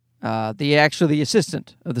 the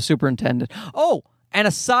assistant of the superintendent. Oh, and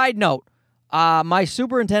a side note, my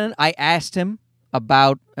superintendent, I asked him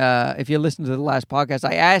about, if you listen to the last podcast,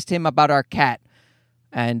 I asked him about our cat.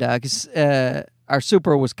 And because our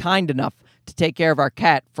super was kind enough to take care of our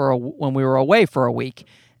cat when we were away for a week.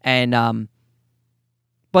 And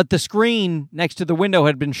but the screen next to the window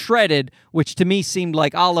had been shredded, which to me seemed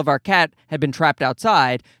like Olive, our cat, had been trapped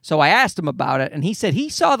outside. So I asked him about it, and he said he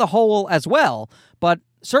saw the hole as well, but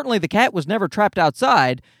certainly the cat was never trapped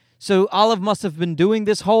outside. So Olive must have been doing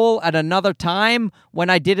this hole at another time when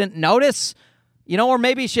I didn't notice, or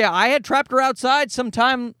maybe I had trapped her outside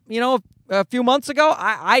sometime, a few months ago.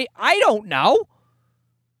 I don't know.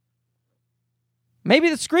 Maybe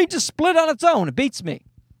the screen just split on its own. It beats me.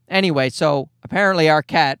 Anyway, so apparently our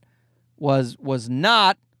cat was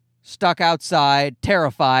not stuck outside,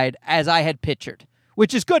 terrified, as I had pictured,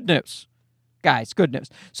 which is good news. Guys, good news.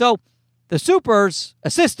 So the super's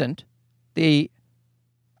assistant, the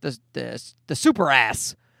super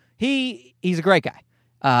ass, he's a great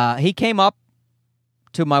guy. He came up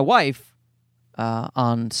to my wife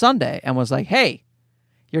on Sunday and was like, hey,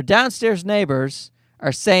 your downstairs neighbors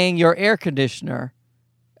are saying your air conditioner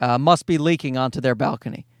must be leaking onto their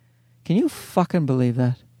balcony. Can you fucking believe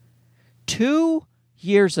that? 2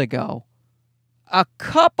 years ago, a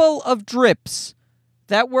couple of drips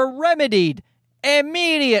that were remedied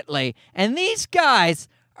immediately, and these guys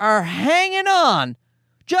are hanging on,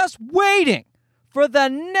 just waiting for the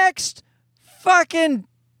next fucking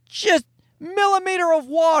just millimeter of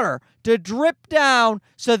water to drip down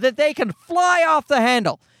so that they can fly off the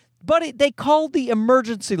handle. But they called the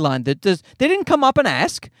emergency line. They didn't come up and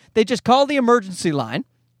ask. They just called the emergency line.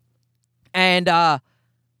 And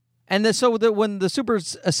when the super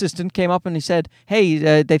assistant came up and he said,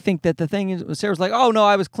 hey, they think that the thing is, Sarah's like, oh, no,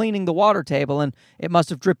 I was cleaning the water table and it must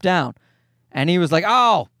have dripped down. And he was like,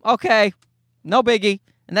 oh, okay, no biggie.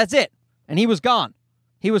 And that's it. And he was gone.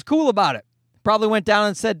 He was cool about it. Probably went down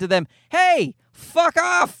and said to them, hey, fuck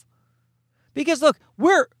off. Because, look,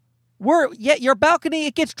 your balcony,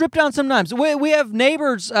 it gets dripped down sometimes. We have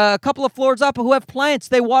neighbors a couple of floors up who have plants.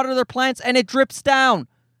 They water their plants and it drips down.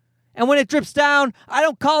 And when it drips down, I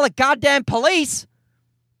don't call it goddamn police.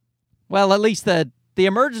 Well, at least the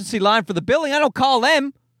emergency line for the building, I don't call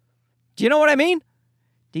them. Do you know what I mean?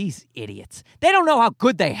 These idiots. They don't know how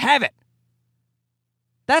good they have it.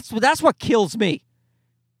 That's what kills me.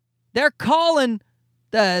 They're calling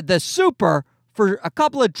the super for a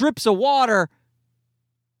couple of drips of water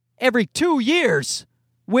every 2 years,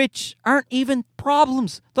 which aren't even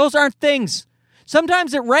problems. Those aren't things.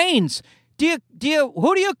 Sometimes it rains. Who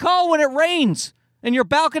do you call when it rains and your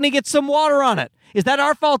balcony gets some water on it? Is that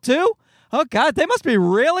our fault too? Oh, God, they must be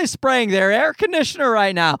really spraying their air conditioner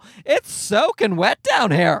right now. It's soaking wet down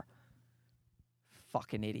here.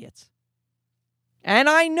 Fucking idiots. And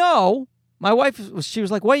I know, my wife, she was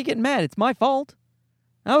like, why are you getting mad? It's my fault.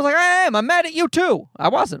 And I was like, I am. I'm mad at you too. I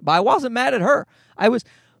wasn't, but I wasn't mad at her. I was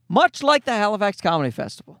much like the Halifax Comedy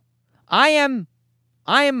Festival. I am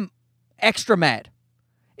extra mad.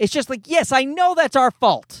 It's just like, yes, I know that's our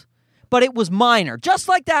fault, but it was minor. Just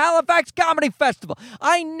like the Halifax Comedy Festival.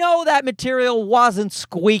 I know that material wasn't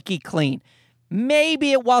squeaky clean.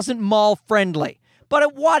 Maybe it wasn't mall-friendly, but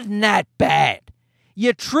it wasn't that bad.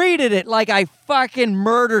 You treated it like I fucking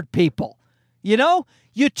murdered people. You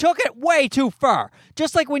took it way too far.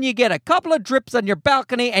 Just like when you get a couple of drips on your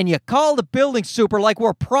balcony and you call the building super like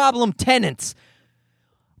we're problem tenants.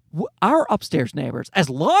 Our upstairs neighbors, as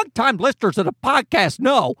longtime listeners of the podcast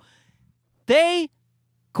know, they,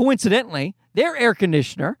 coincidentally, their air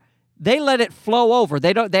conditioner, they let it flow over.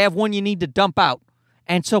 They have one you need to dump out.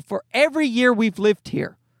 And so for every year we've lived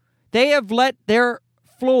here, they have let their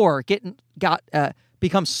floor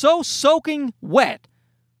become so soaking wet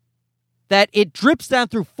that it drips down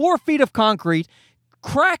through 4 feet of concrete,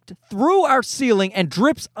 cracked through our ceiling, and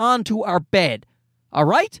drips onto our bed. All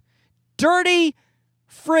right? Dirty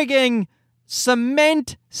frigging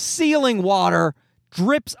cement ceiling water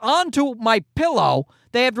drips onto my pillow.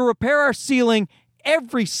 They have to repair our ceiling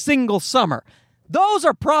every single summer. Those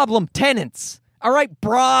are problem tenants. All right,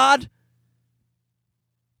 broad.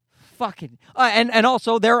 Fucking. And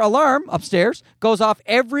also their alarm upstairs goes off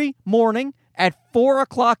every morning at 4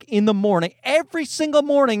 o'clock in the morning. Every single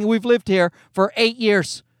morning we've lived here for 8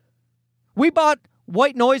 years. We bought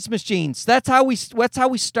white noise machines. That's how we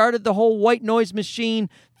started the whole white noise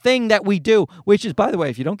machine thing that we do, which is, by the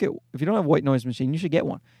way, if you don't have a white noise machine, you should get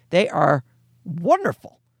one. They are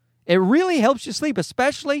wonderful. It really helps you sleep,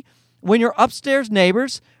 especially when your upstairs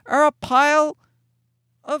neighbors are a pile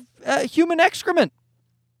of human excrement.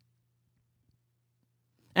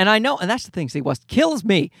 And I know, and that's the thing, see, what kills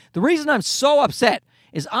me, the reason I'm so upset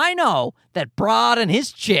is I know that Brad and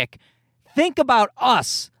his chick think about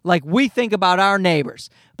us like we think about our neighbors.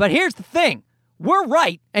 But here's the thing, we're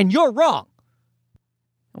right and you're wrong.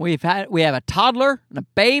 We have a toddler and a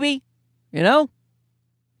baby,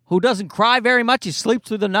 who doesn't cry very much. He sleeps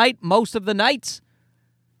through the night most of the nights.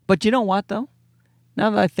 But you know what, though? Now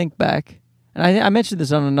that I think back, and I mentioned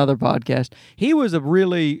this on another podcast, he was a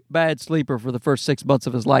really bad sleeper for the first 6 months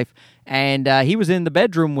of his life. And he was in the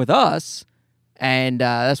bedroom with us, and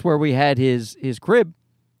that's where we had his crib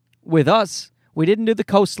with us. We didn't do the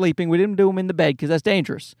co-sleeping. We didn't do him in the bed because that's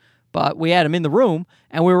dangerous. But we had him in the room,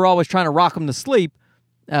 and we were always trying to rock him to sleep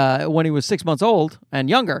when he was 6 months old and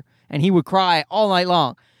younger, and he would cry all night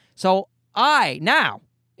long. So now,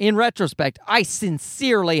 in retrospect, I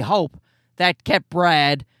sincerely hope that kept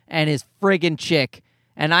Brad and his friggin' chick.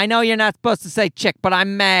 And I know you're not supposed to say chick, but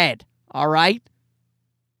I'm mad, all right?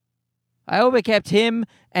 I hope it kept him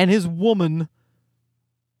and his woman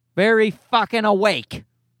very fucking awake.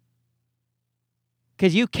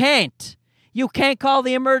 Because you can't call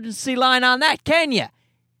the emergency line on that, can you?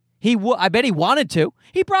 I bet he wanted to.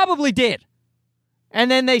 He probably did.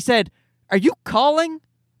 And then they said, "Are you calling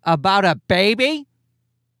about a baby?"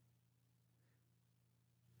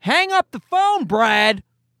 Hang up the phone, Brad,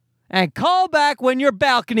 and call back when your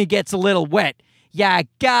balcony gets a little wet. Ya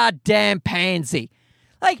goddamn pansy.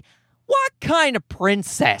 Like, what kind of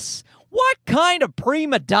princess, what kind of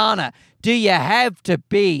prima donna do you have to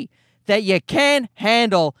be that you can't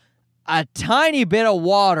handle a tiny bit of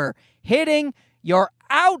water hitting your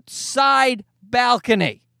outside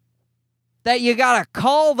balcony? That you gotta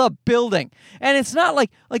call the building. And it's not like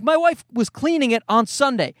my wife was cleaning it on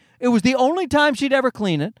Sunday. It was the only time she'd ever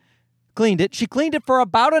cleaned it. She cleaned it for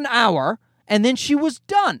about an hour, and then she was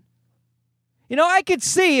done. I could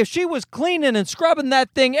see if she was cleaning and scrubbing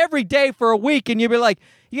that thing every day for a week, and you'd be like,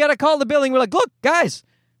 you gotta call the building. We're like, look, guys,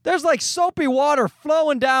 there's like soapy water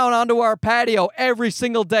flowing down onto our patio every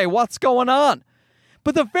single day. What's going on?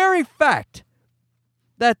 But the very fact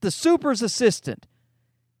that the super's assistant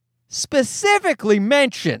specifically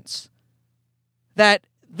mentions that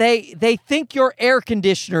they think your air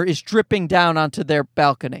conditioner is dripping down onto their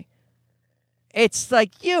balcony. It's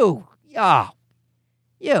like, you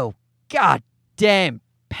goddamn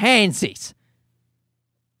pansies.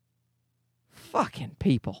 Fucking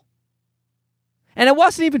people. And it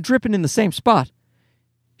wasn't even dripping in the same spot.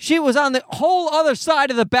 She was on the whole other side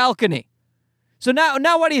of the balcony. So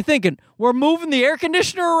now what are you thinking? We're moving the air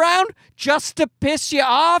conditioner around just to piss you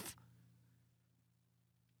off?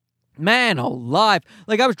 Man alive.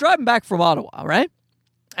 Like, I was driving back from Ottawa, right?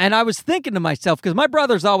 And I was thinking to myself, because my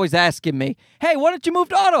brother's always asking me, hey, why don't you move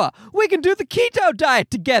to Ottawa? We can do the keto diet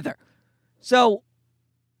together. So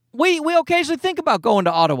we occasionally think about going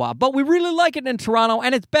to Ottawa, but we really like it in Toronto,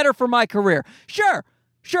 and it's better for my career. Sure,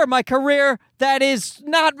 my career that is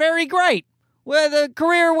not very great. Well, the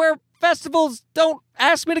career where festivals don't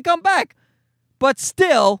ask me to come back. But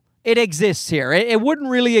still, it exists here. It wouldn't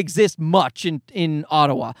really exist much in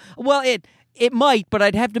Ottawa. Well, it might, but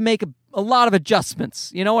I'd have to make a lot of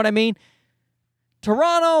adjustments. You know what I mean?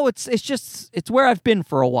 Toronto, it's where I've been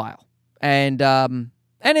for a while. And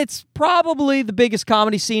it's probably the biggest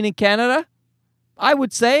comedy scene in Canada. I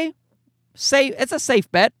would say it's a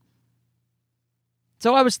safe bet.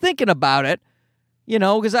 So I was thinking about it,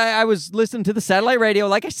 because I was listening to the satellite radio,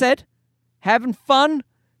 like I said, having fun,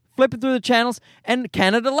 flipping through the channels, and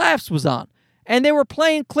Canada Laughs was on. And they were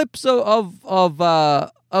playing clips of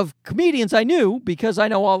comedians I knew, because I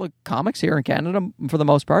know all the comics here in Canada for the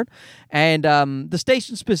most part. And the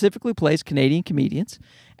station specifically plays Canadian comedians.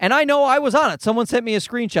 And I know I was on it. Someone sent me a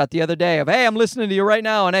screenshot the other day of, hey, I'm listening to you right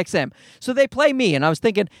now on XM. So they play me, and I was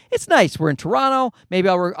thinking, it's nice. We're in Toronto. Maybe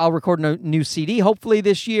I'll record a new CD hopefully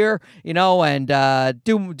this year, and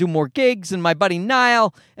do more gigs. And my buddy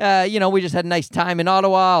Niall, we just had a nice time in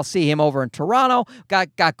Ottawa. I'll see him over in Toronto.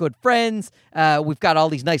 Got good friends. We've got all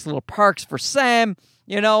these nice little parks for Sam,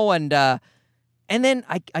 and then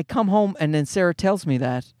I come home, and then Sarah tells me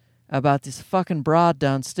that about this fucking broad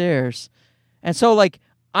downstairs. And so, like,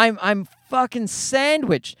 I'm fucking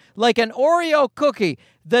sandwiched like an Oreo cookie.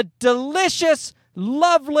 The delicious,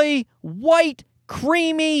 lovely, white,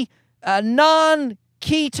 creamy,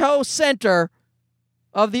 non-keto center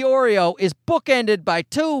of the Oreo is bookended by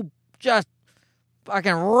two just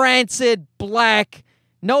fucking rancid, black,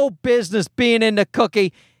 no business being in the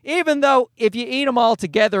cookie, even though if you eat them all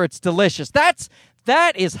together, it's delicious. That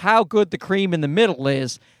is how good the cream in the middle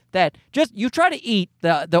is. That just, you try to eat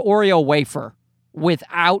the Oreo wafer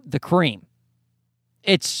without the cream.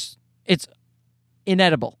 It's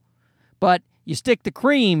inedible. But you stick the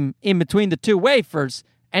cream in between the two wafers,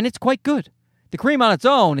 and it's quite good. The cream on its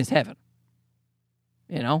own is heaven.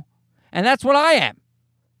 You know? And that's what I am.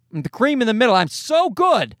 The cream in the middle. I'm so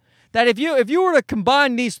good that if you were to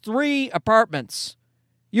combine these three apartments,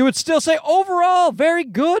 you would still say, overall, very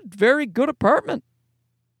good apartment.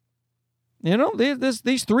 You know,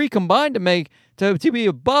 these three combined to be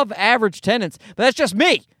above average tenants. But that's just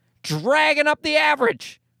me dragging up the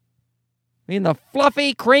average in the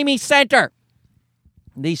fluffy, creamy center.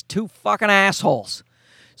 These two fucking assholes.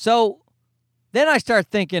 So then I start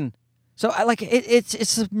thinking,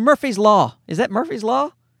 it's Murphy's Law. Is that Murphy's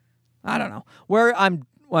Law? I don't know. Where I'm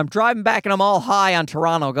driving back and I'm all high on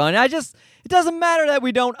Toronto going, it doesn't matter that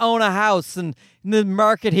we don't own a house and the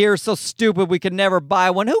market here is so stupid we could never buy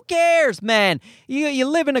one. Who cares, man? You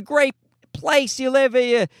live in a great place. You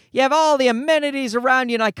have all the amenities around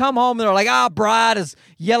you. And I come home and they're like, Brad is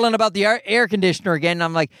yelling about the air conditioner again. And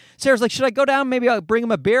I'm like, Sarah's like, should I go down? Maybe I'll bring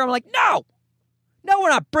him a beer. I'm like, no, we're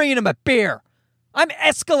not bringing him a beer. I'm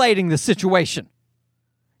escalating the situation.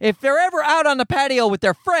 If they're ever out on the patio with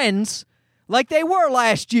their friends, like they were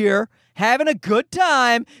last year, having a good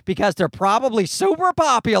time because they're probably super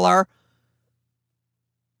popular,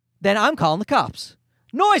 then I'm calling the cops.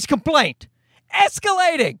 Noise complaint.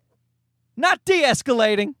 Escalating. Not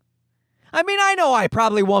de-escalating. I mean, I know I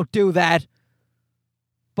probably won't do that,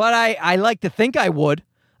 but I like to think I would.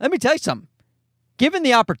 Let me tell you something. Given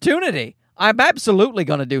the opportunity, I'm absolutely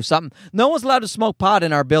going to do something. No one's allowed to smoke pot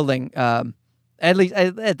in our building. At least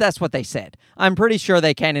that's what they said. I'm pretty sure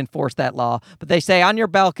they can't enforce that law, but they say on your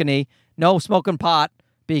balcony, no smoking pot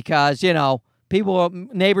because,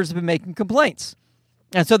 neighbors have been making complaints.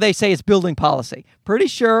 And so they say it's building policy. Pretty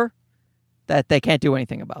sure that they can't do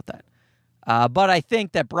anything about that. But I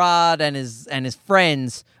think that Brad and his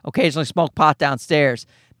friends occasionally smoke pot downstairs.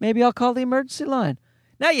 Maybe I'll call the emergency line.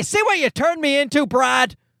 Now you see what you turned me into,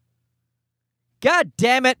 Brad? God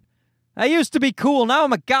damn it. I used to be cool. Now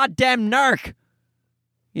I'm a goddamn narc.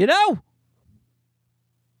 You know?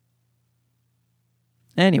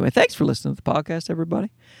 Anyway, thanks for listening to the podcast,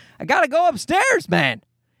 everybody. I gotta go upstairs, man.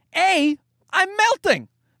 A, I'm melting.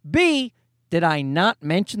 B, did I not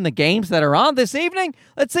mention the games that are on this evening?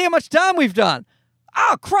 Let's see how much time we've done.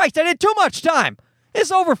 Oh, Christ, I did too much time.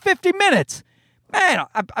 It's over 50 minutes. Man,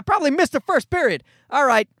 I probably missed the first period. All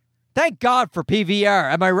right. Thank God for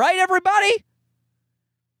PVR. Am I right, everybody?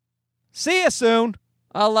 See you soon.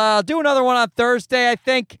 I'll do another one on Thursday, I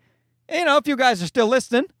think. If you guys are still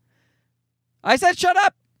listening. I said shut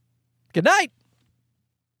up. Good night.